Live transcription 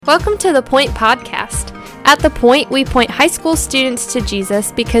Welcome to The Point Podcast. At The Point, we point high school students to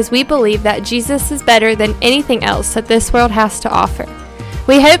Jesus because we believe that Jesus is better than anything else that this world has to offer.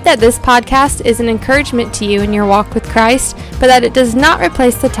 We hope that this podcast is an encouragement to you in your walk with Christ, but that it does not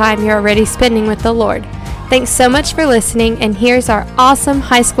replace the time you're already spending with the Lord. Thanks so much for listening, and here's our awesome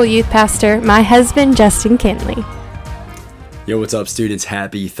high school youth pastor, my husband, Justin Kinley. Yo, what's up, students?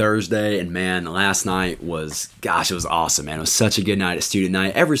 Happy Thursday. And man, last night was, it was awesome, man. It was such a good night at student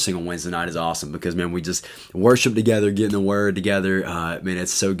night. Every single Wednesday night is awesome because, man, we just worship together, getting the word together. Man,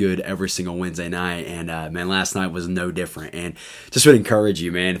 it's so good every single Wednesday night. And, man, last night was no different. And just would encourage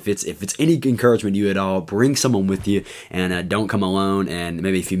you, man, if it's any encouragement to you at all, bring someone with you and don't come alone. And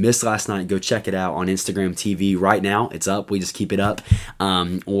maybe if you missed last night, go check it out on Instagram TV right now. It's up. We just keep it up.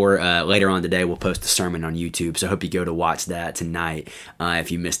 Or later on today, we'll post a sermon on YouTube. So I hope you go to watch that tonight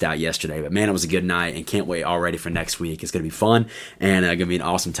if you missed out yesterday. But man, it was a good night and can't wait already for next week. It's going to be fun and going to be an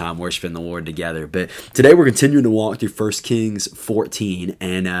awesome time worshiping the Lord together. But today we're continuing to walk through 1 Kings 14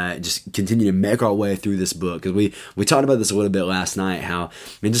 and just continue to make our way through this book, because we talked about this a little bit last night, how, I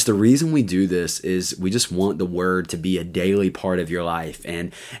mean, just the reason we do this is we just want the word to be a daily part of your life,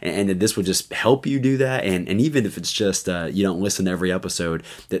 and that this will just help you do that. And even if it's just you don't listen to every episode,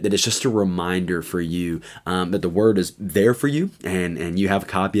 that it's just a reminder for you that the word is there for you, and you have a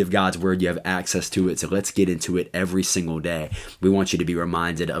copy of God's word, you have access to it. So let's get into it every single day. We want you to be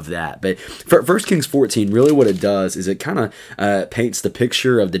reminded of that. But for 1 Kings 14, really what it does is it kind of paints the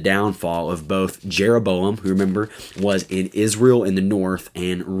picture of the downfall of both Jeroboam, who, remember, was in Israel in the north,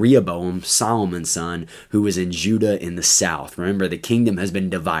 and Rehoboam, Solomon's son, who was in Judah in the south. Remember, the kingdom has been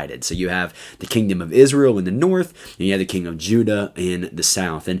divided. So you have the kingdom of Israel in the north, and you have the king of Judah in the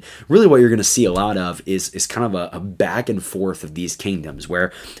south. And really what you're going to see a lot of is kind of a back and forth of these kingdoms,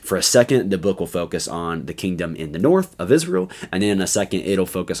 where for a second the book will focus on the kingdom in the north of Israel, and then in a second it'll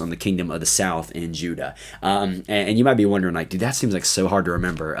focus on the kingdom of the south in Judah. And you might be wondering, like, dude, that seems like so hard to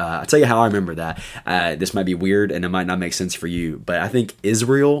remember. I'll tell you how I remember that. This might be weird and it might not make sense for you, but I think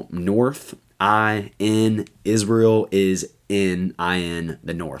Israel, north, Israel is in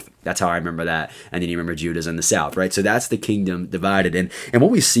the north. That's how I remember that. And then you remember Judah's in the south, right? So that's the kingdom divided. And what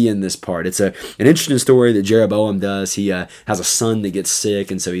we see in this part, it's an interesting story that Jeroboam does. He has a son that gets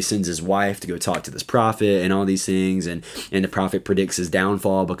sick, and so he sends his wife to go talk to this prophet and all these things. And the prophet predicts his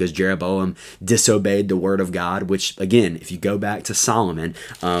downfall because Jeroboam disobeyed the word of God, which, again, if you go back to Solomon,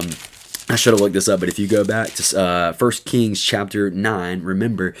 I should have looked this up, but if you go back to 1 Kings chapter 9,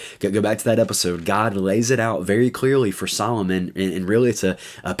 remember, go back to that episode, God lays it out very clearly for Solomon, and really it's a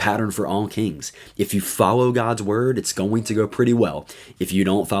pattern for all kings. If you follow God's word, it's going to go pretty well. If you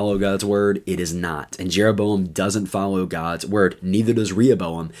don't follow God's word, it is not. And Jeroboam doesn't follow God's word, neither does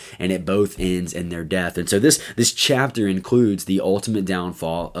Rehoboam, and it both ends in their death. And so this chapter includes the ultimate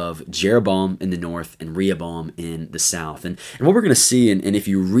downfall of Jeroboam in the north and Rehoboam in the south. And what we're going to see, and if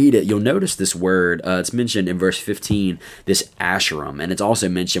you read it, you'll notice this word, it's mentioned in verse 15, this Asherim, and it's also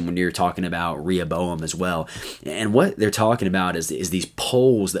mentioned when you're talking about Rehoboam as well. And what they're talking about is these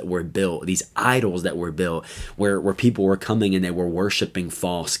poles that were built, these idols that were built, where people were coming and they were worshiping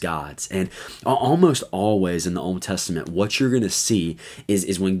false gods. And almost always in the Old Testament, what you're going to see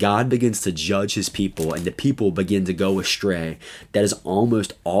is when God begins to judge his people and the people begin to go astray, that is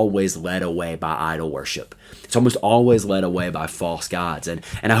almost always led away by idol worship. It's almost always led away by false gods. And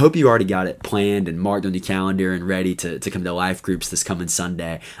I hope you already got it planned and marked on the calendar and ready to come to life groups this coming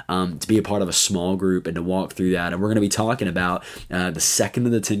Sunday, to be a part of a small group and to walk through that. And we're going to be talking about the second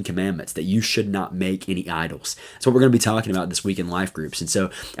of the 10 commandments, that you should not make any idols. That's what we're going to be talking about this week in life groups. And so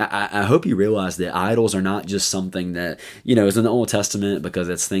I hope you realize that idols are not just something that, is in the Old Testament because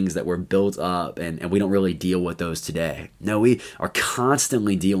it's things that were built up and we don't really deal with those today. No, we are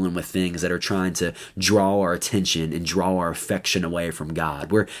constantly dealing with things that are trying to draw our attention and draw our affection away from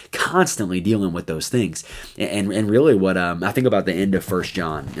God. We're constantly dealing with those things. And really what I think about the end of 1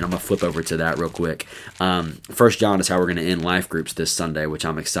 John, and I'm going to flip over to that real quick. 1 John is how we're going to end life groups this Sunday, which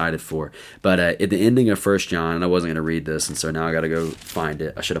I'm excited for. But at the ending of 1 John, and I wasn't going to read this, and so now I got to go find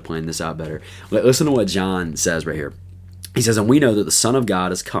it. I should have planned this out better. Listen to what John says right here. He says, "And we know that the Son of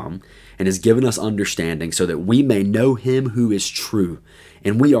God has come and has given us understanding so that we may know him who is true.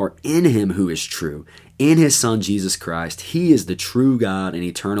 And we are in him who is true, in his Son Jesus Christ. He is the true God and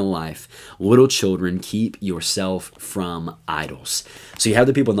eternal life. Little children, keep yourself from idols." So you have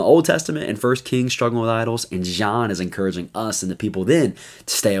the people in the Old Testament and 1 Kings struggling with idols, and John is encouraging us and the people then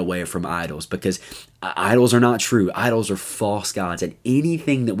to stay away from idols, because idols are not true. Idols are false gods, and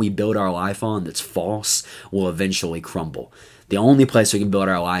anything that we build our life on that's false will eventually crumble. The only place we can build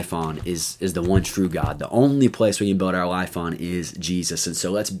our life on is the one true God. The only place we can build our life on is Jesus. And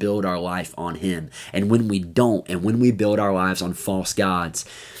so let's build our life on him. And when we don't, and when we build our lives on false gods,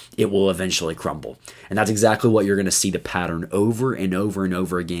 it will eventually crumble. And that's exactly what you're going to see the pattern over and over and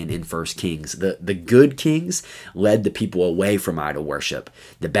over again in 1 Kings. The good kings led the people away from idol worship.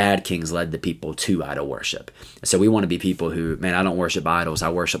 The bad kings led the people to idol worship. So we want to be people who, man, I don't worship idols. I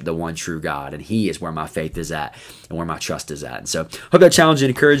worship the one true God. And he is where my faith is at and where my trust is at. And so hope that challenged and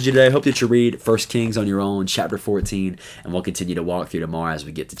encouraged you today. Hope that you read 1 Kings on your own, chapter 14. And we'll continue to walk through tomorrow as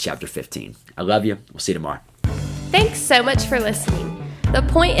we get to chapter 15. I love you. We'll see you tomorrow. Thanks so much for listening. The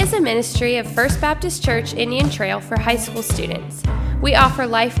Point is a ministry of First Baptist Church Indian Trail for high school students. We offer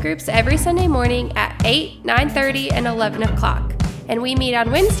life groups every Sunday morning at 8, 9:30, and 11 o'clock, and we meet on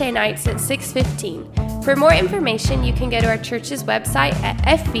Wednesday nights at 6:15. For more information, you can go to our church's website at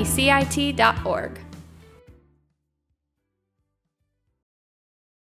fbcit.org.